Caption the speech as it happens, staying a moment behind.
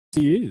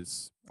he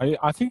is.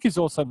 I think he's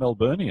also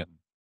Melburnian.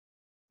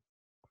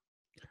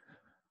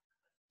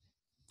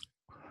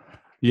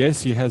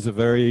 Yes, he has a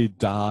very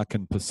dark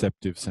and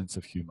perceptive sense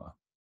of humor.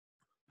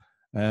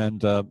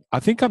 And I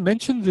think I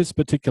mentioned this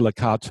particular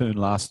cartoon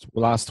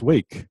last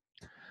week.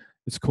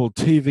 It's called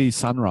TV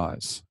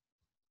Sunrise.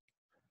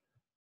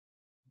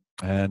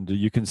 And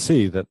you can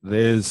see that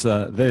there's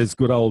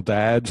good old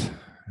Dad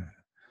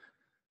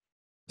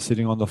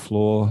sitting on the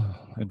floor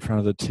in front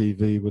of the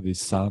TV with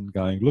his son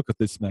going, look at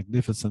this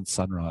magnificent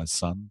sunrise,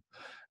 son.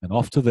 And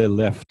off to their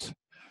left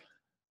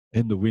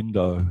in the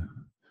window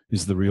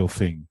is the real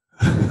thing.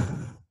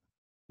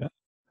 Yeah.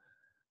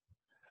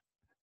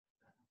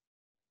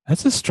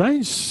 That's a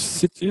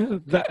strange,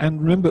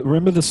 and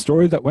remember the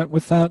story that went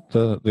with that,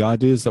 the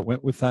ideas that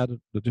went with that,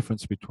 the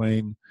difference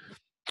between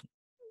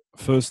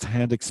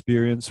first-hand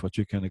experience, what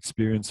you can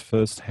experience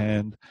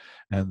firsthand,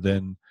 and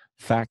then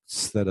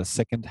facts that are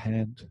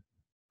second-hand.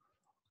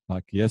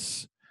 Like,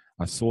 yes,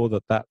 I saw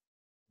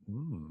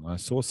I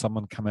saw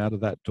someone come out of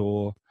that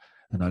door,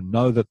 and I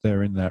know that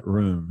they're in that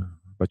room,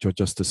 but you're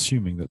just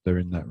assuming that they're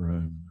in that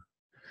room.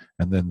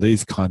 And then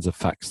these kinds of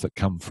facts that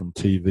come from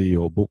TV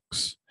or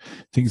books,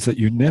 things that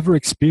you've never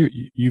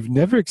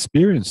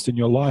experienced in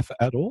your life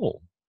at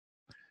all.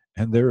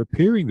 And they're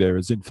appearing there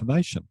as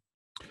information.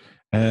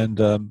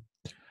 And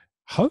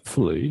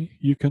hopefully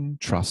you can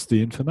trust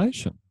the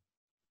information.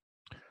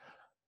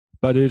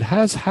 But it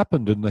has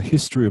happened in the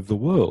history of the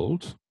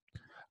world.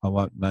 I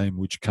won't name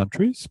which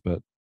countries,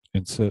 but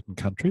in certain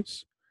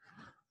countries,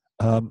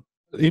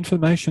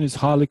 information is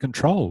highly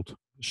controlled,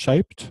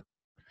 shaped.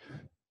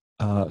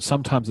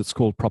 Sometimes it's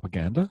called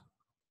propaganda.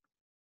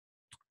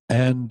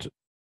 And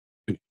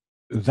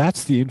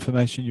that's the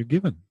information you're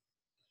given.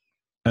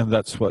 And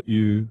that's what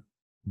you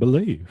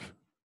believe.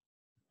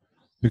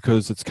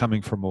 Because it's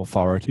coming from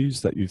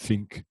authorities that you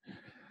think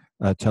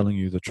are telling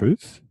you the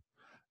truth.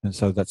 And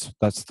so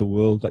that's the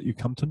world that you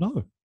come to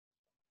know.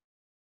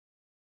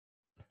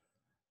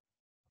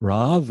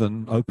 Rather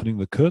than opening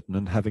the curtain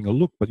and having a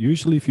look. But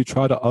usually if you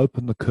try to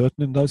open the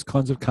curtain in those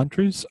kinds of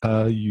countries,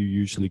 you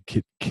usually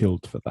get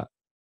killed for that.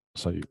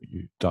 So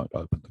you don't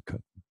open the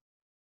curtain.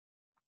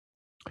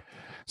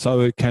 So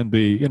it can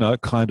be,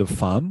 kind of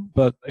fun,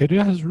 but it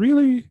has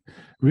really,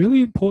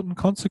 really important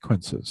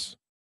consequences.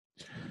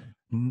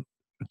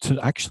 To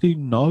actually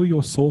know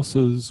your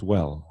sources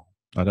well.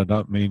 And I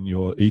don't mean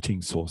your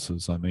eating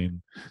sources. I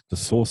mean the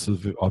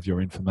sources of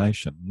your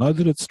information. Know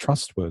that it's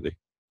trustworthy.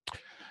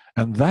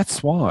 And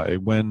that's why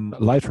when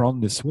later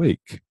on this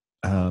week,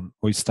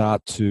 we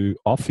start to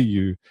offer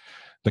you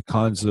the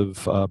kinds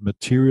of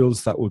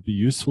materials that would be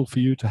useful for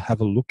you to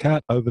have a look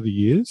at over the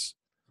years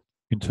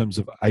in terms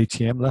of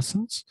ATM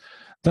lessons.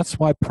 That's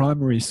why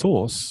primary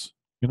source,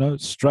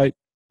 straight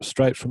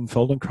from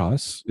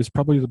Feldenkrais is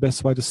probably the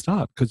best way to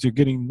start, because you're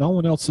getting no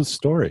one else's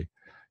story.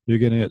 You're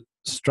getting it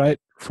straight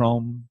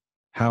from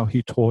how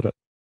he taught it.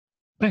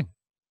 Bang.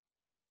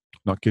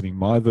 Not getting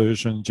my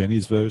version,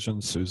 Jenny's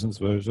version, Susan's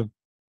version.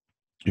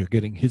 You're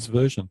getting his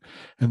version.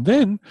 And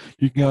then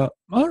you can go,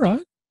 all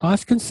right, I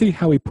can see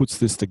how he puts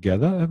this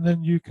together, and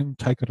then you can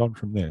take it on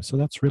from there. So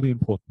that's really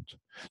important,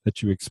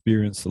 that you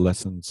experience the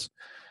lessons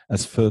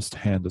as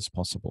first-hand as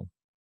possible.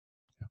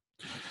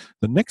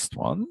 The next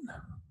one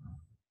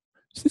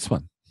is this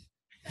one.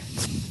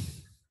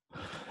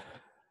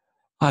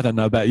 I don't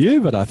know about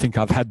you, but I think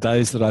I've had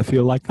days that I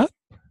feel like that.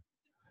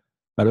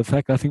 Matter of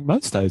fact, I think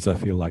most days I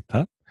feel like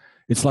that.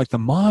 It's like the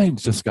mind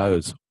just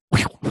goes,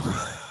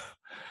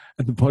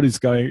 and the body's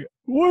going,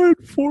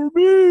 wait for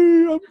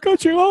me, I'm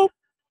catching up.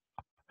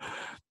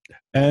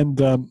 And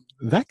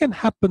that can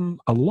happen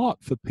a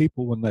lot for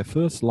people when they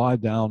first lie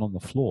down on the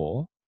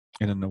floor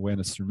in an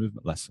awareness through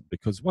movement lesson,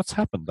 because what's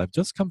happened, they've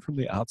just come from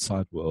the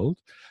outside world,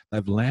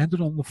 they've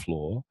landed on the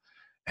floor,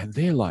 and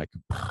they're like,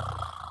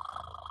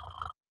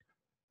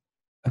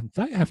 and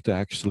they have to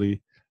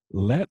actually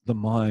let the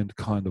mind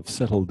kind of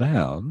settle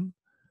down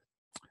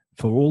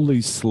for all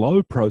these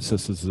slow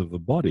processes of the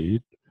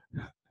body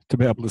to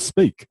be able to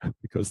speak,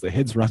 because the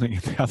head's running in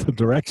the other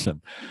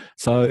direction.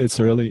 So it's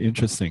really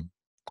interesting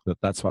that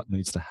that's what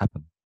needs to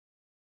happen.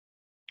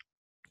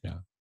 Yeah.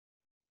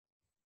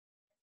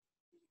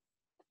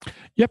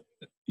 Yep.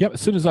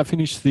 As soon as I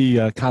finish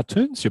the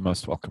cartoons, you're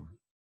most welcome.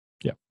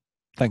 Yep.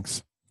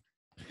 Thanks.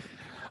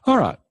 All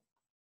right.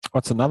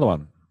 What's another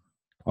one?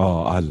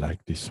 Oh, I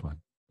like this one.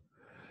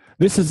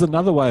 This is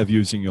another way of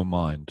using your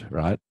mind,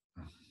 right?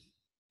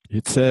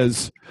 It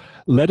says,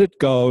 let it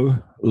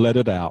go, let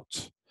it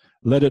out.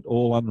 Let it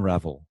all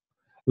unravel.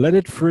 Let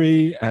it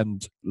free,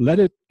 and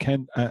it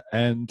can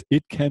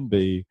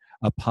be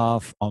a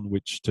path on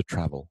which to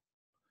travel.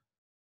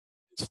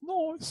 It's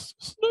nice,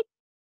 isn't it?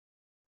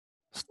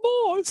 It's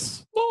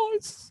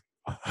nice.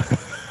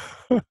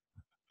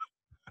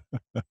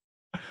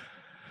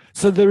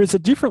 So there is a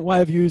different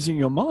way of using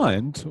your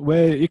mind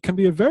where it can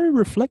be a very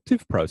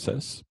reflective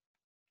process.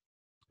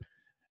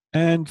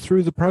 And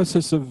through the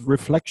process of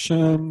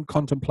reflection,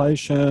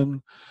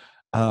 contemplation,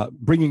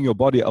 bringing your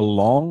body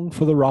along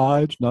for the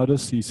ride,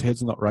 notice his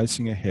head's not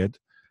racing ahead.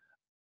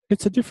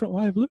 It's a different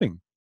way of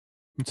living.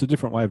 It's a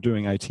different way of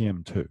doing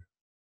ATM too.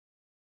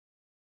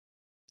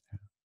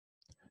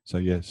 So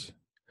yes,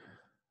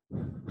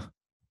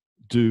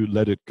 do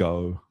let it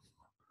go.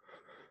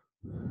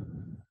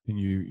 And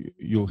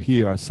you'll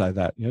hear I say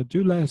that,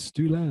 do less,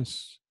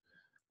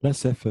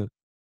 less effort.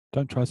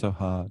 Don't try so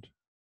hard.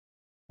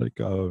 Let it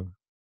go.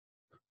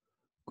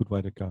 Good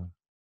way to go.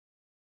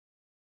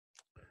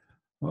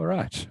 All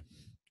right.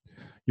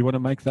 You want to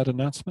make that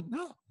announcement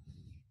now?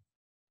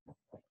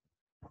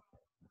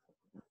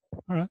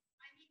 All right.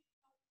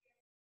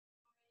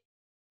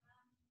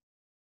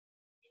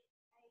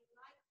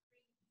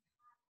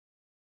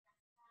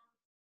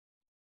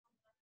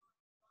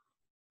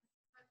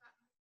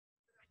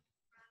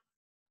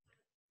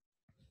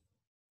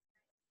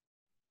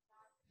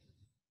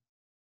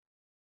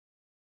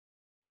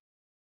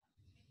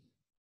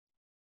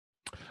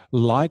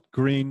 Light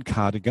green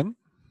cardigan.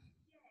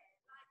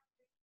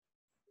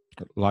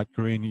 Light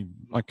green.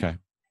 Okay.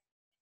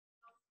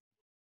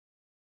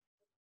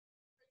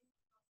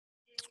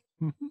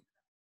 Mm-hmm.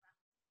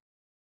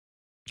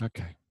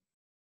 Okay.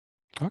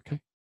 Okay.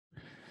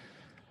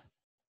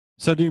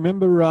 So do you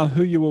remember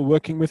who you were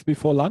working with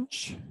before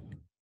lunch?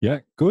 Yeah,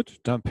 good.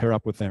 Don't pair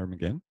up with them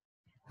again.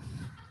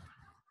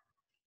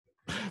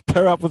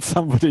 Pair up with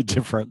somebody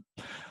different.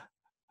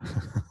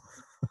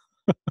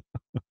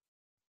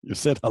 You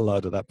said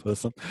hello to that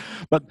person.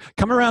 But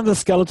come around the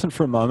skeleton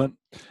for a moment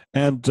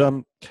and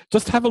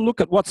just have a look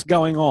at what's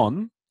going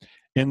on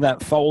in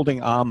that folding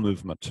arm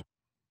movement.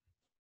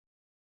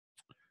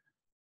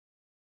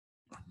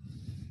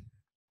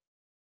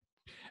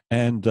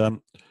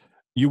 And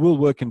you will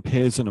work in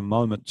pairs in a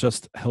moment,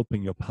 just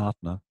helping your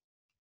partner.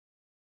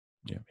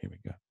 Yeah, here we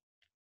go.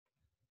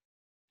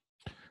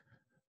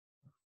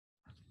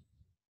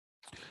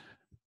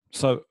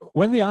 So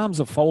when the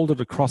arms are folded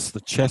across the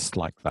chest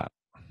like that,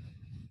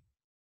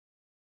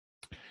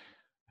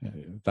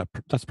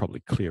 that's probably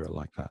clearer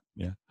like that,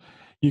 yeah.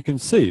 You can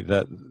see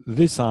that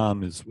this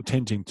arm is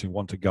tending to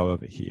want to go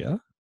over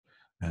here,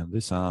 and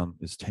this arm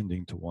is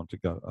tending to want to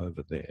go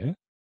over there.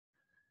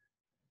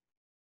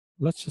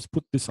 Let's just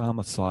put this arm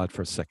aside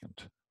for a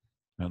second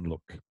and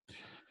look.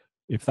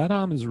 If that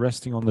arm is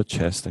resting on the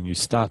chest and you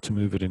start to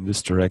move it in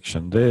this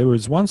direction, there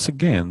is once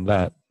again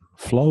that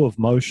flow of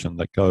motion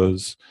that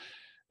goes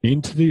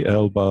into the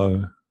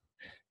elbow,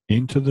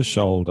 into the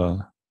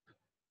shoulder,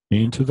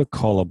 into the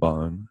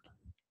collarbone,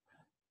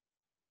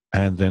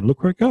 and then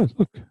look where it goes.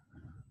 Look.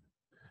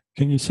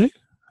 Can you see?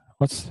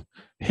 What's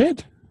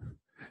head,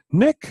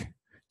 neck,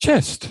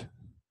 chest?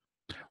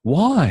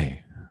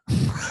 Why?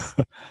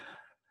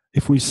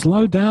 If we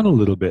slow down a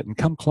little bit and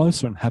come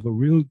closer and have a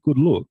really good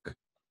look,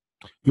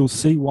 you'll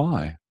see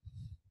why.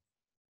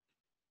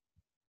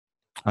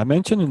 I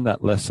mentioned in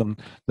that lesson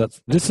that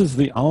this is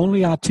the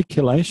only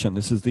articulation,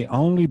 this is the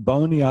only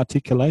bony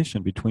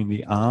articulation between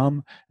the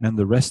arm and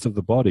the rest of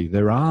the body.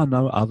 There are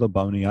no other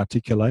bony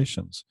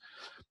articulations.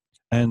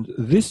 And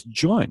this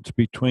joint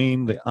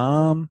between the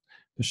arm,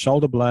 the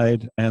shoulder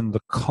blade, and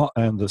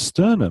the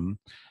sternum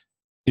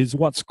is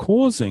what's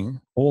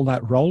causing all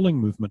that rolling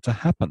movement to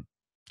happen.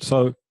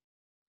 So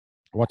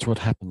watch what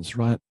happens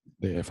right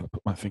there if I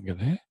put my finger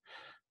there.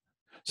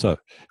 So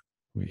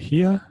we're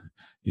here,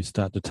 you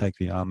start to take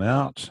the arm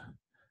out,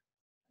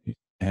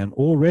 and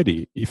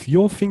already, if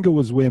your finger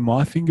was where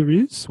my finger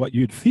is, what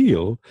you'd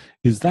feel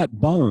is that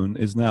bone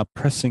is now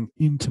pressing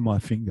into my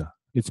finger.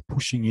 It's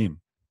pushing in.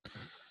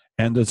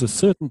 And there's a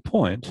certain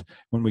point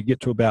when we get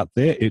to about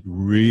there, it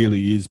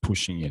really is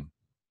pushing in.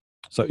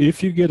 So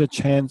if you get a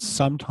chance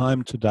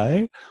sometime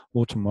today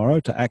or tomorrow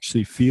to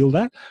actually feel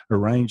that,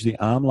 arrange the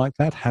arm like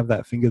that, have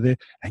that finger there,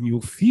 and you'll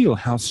feel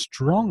how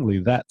strongly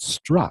that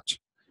strut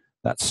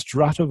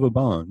of a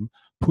bone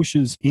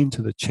pushes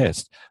into the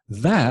chest.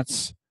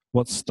 That's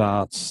what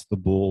starts the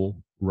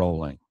ball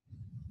rolling.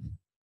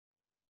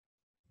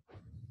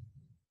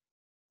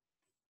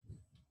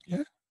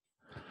 Yeah.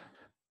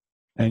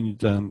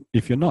 And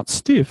if you're not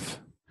stiff,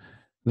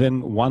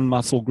 then one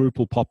muscle group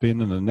will pop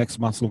in and the next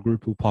muscle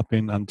group will pop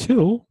in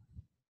until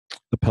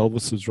the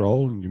pelvis is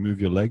rolled and you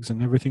move your legs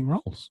and everything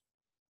rolls.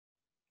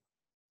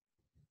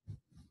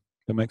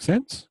 That makes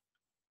sense?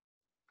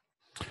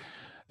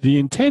 The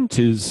intent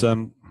is,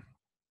 the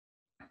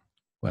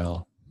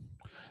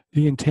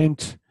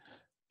intent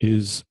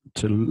is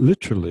to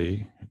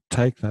literally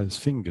take those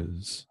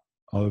fingers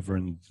over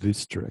in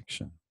this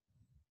direction.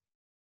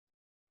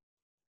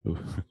 Ooh,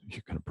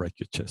 you're going to break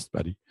your chest,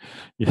 buddy.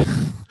 Yeah.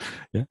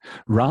 Yeah.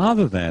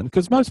 Rather than,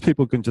 because most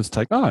people can just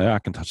take, oh, yeah, I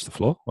can touch the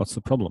floor. What's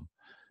the problem?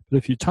 But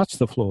if you touch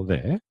the floor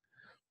there,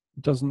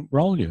 it doesn't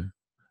roll you.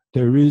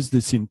 There is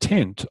this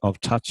intent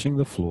of touching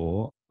the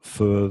floor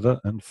further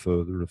and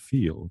further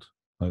afield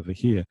over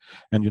here.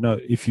 And,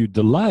 if you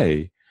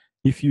delay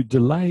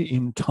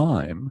in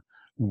time,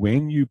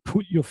 when you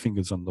put your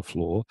fingers on the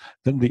floor,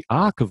 then the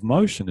arc of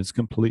motion is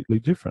completely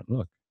different.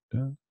 Look.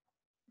 Yeah.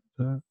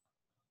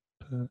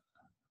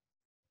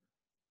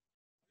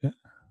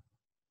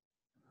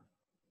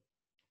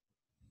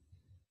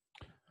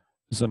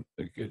 So,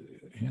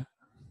 yeah.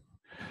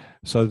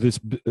 So this,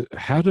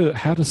 how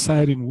to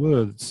say it in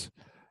words?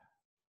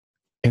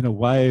 in a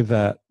way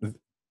that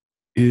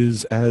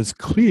is as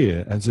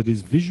clear as it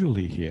is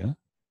visually here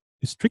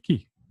is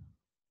tricky.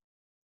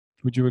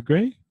 Would you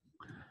agree?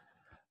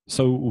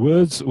 So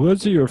words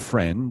are your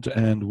friend,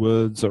 and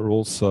words are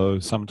also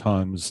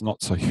sometimes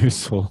not so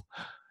useful.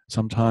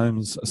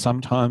 Sometimes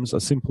a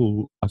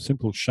simple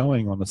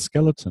showing on a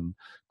skeleton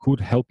could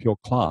help your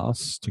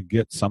class to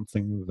get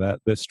something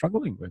that they're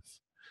struggling with.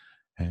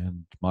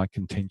 And my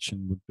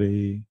contention would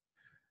be,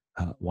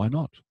 why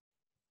not?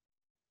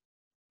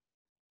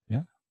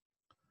 Yeah.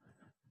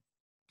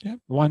 Yeah.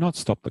 Why not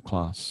stop the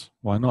class?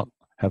 Why not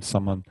have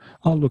someone,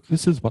 oh, look,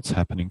 this is what's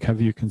happening.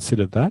 Have you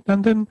considered that?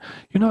 And then,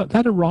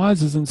 that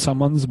arises in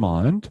someone's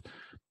mind,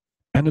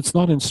 and it's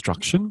not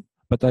instruction,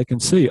 but they can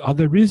see, oh,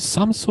 there is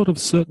some sort of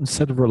certain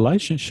set of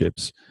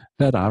relationships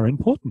that are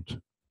important.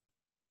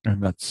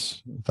 And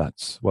that's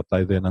what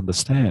they then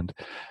understand.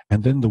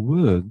 And then the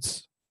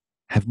words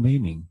have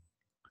meaning.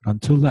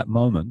 Until that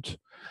moment,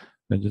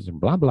 they're just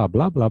blah, blah,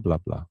 blah, blah, blah,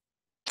 blah.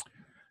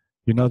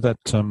 You know that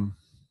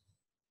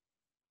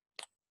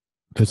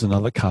there's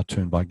another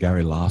cartoon by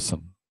Gary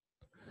Larson.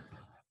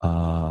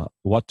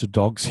 What do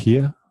dogs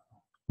hear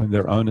when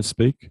their owners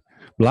speak?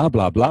 Blah,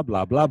 blah, blah,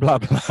 blah, blah, blah,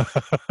 blah.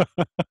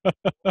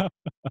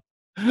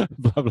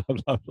 Blah, blah,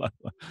 blah, blah,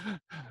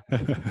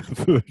 blah.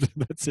 Food,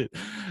 that's it.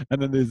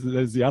 And then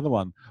there's the other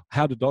one.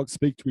 How do dogs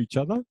speak to each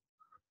other?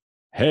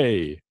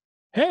 Hey,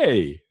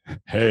 hey,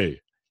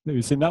 hey. Have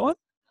you seen that one?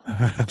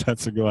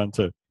 That's a good one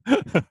too.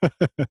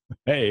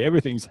 Hey,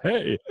 everything's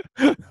hey.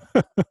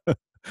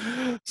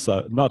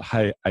 So not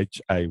hey,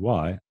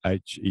 H-A-Y,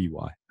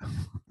 H-E-Y.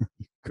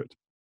 Good.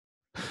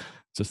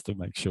 Just to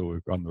make sure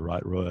we've got the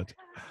right word.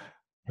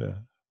 Yeah.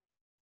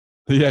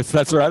 Yes,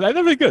 that's right.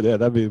 That'd be good. Yeah,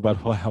 that'd be about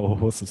how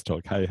horses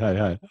talk. Hey,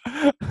 hey,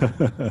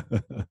 hey.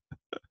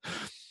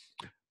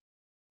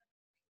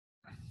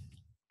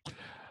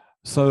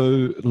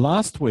 So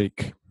last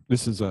week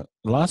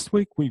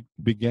we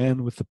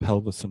began with the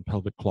pelvis and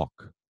pelvic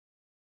clock.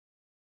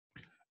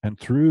 And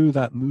through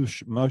that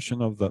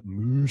motion of the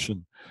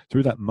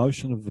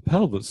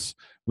pelvis,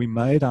 we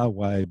made our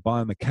way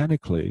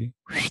biomechanically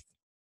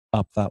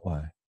up that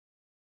way.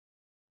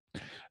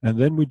 And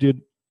then we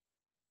did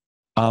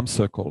arm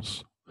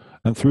circles.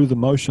 And through the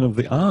motion of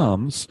the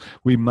arms,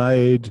 we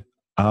made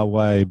our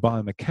way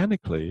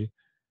biomechanically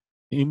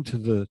into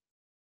the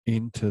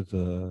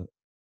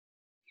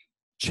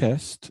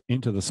chest,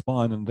 into the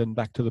spine, and then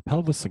back to the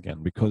pelvis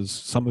again. Because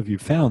some of you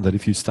found that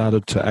if you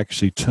started to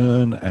actually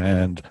turn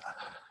and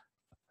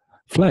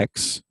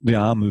flex, the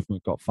arm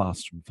movement got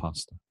faster and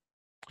faster.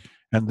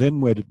 And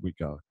then where did we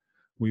go?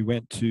 We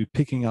went to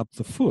picking up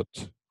the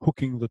foot,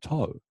 hooking the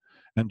toe,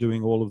 and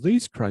doing all of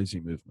these crazy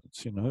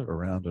movements,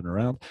 around and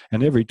around.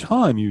 And every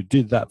time you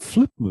did that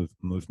flip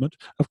movement,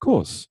 of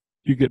course,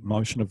 you get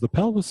motion of the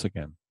pelvis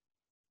again.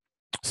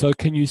 So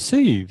can you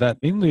see that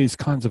in these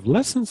kinds of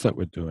lessons that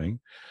we're doing,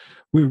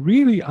 we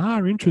really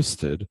are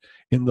interested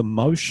in the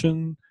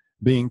motion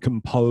being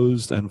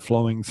composed and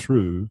flowing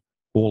through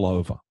all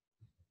over.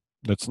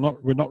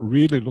 We're not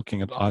really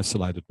looking at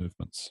isolated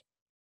movements.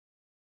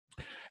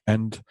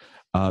 And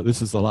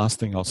this is the last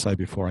thing I'll say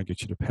before I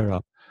get you to pair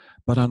up.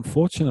 But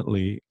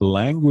unfortunately,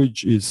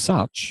 language is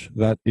such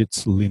that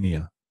it's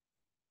linear.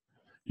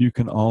 You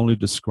can only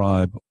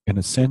describe in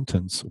a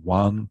sentence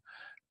one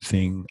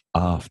thing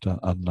after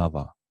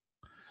another.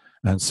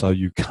 And so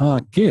you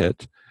can't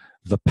get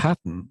the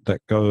pattern that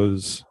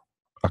goes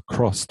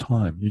across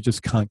time. You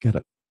just can't get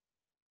it.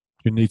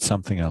 You need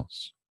something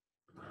else.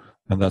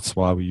 And that's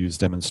why we use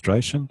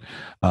demonstration.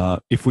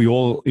 If we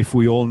all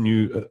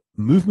knew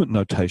movement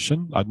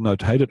notation, I'd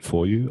notate it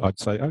for you. I'd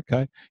say,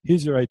 okay,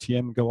 here's your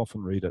ATM, go off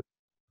and read it.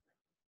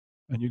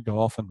 And you'd go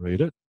off and read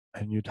it,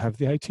 and you'd have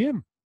the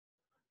ATM.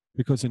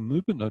 Because in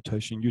movement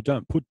notation, you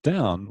don't put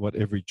down what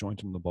every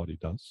joint in the body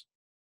does.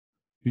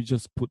 You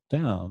just put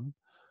down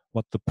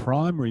what the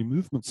primary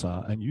movements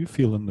are, and you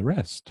fill in the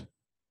rest.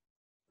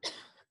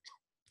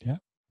 Yeah.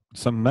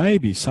 So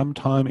maybe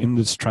sometime in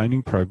this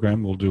training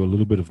program, we'll do a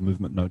little bit of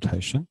movement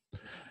notation,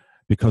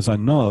 because I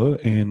know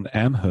in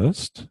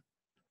Amherst,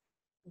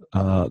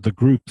 the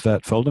group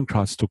that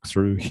Feldenkrais took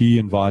through, he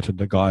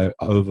invited a guy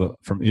over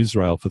from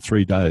Israel for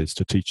 3 days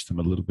to teach them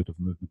a little bit of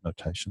movement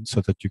notation,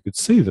 so that you could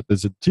see that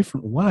there's a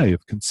different way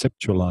of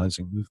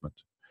conceptualizing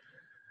movement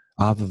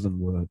other than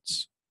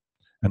words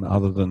and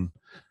other than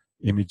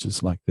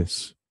images like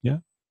this. Yeah.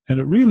 And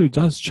it really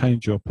does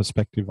change your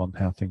perspective on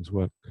how things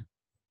work.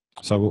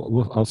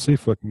 So I'll see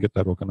if I can get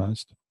that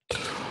organized.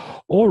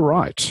 All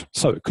right.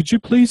 So could you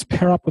please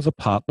pair up with a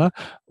partner?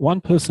 One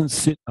person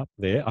sit up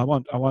there. I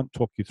won't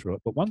talk you through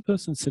it, but one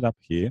person sit up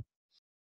here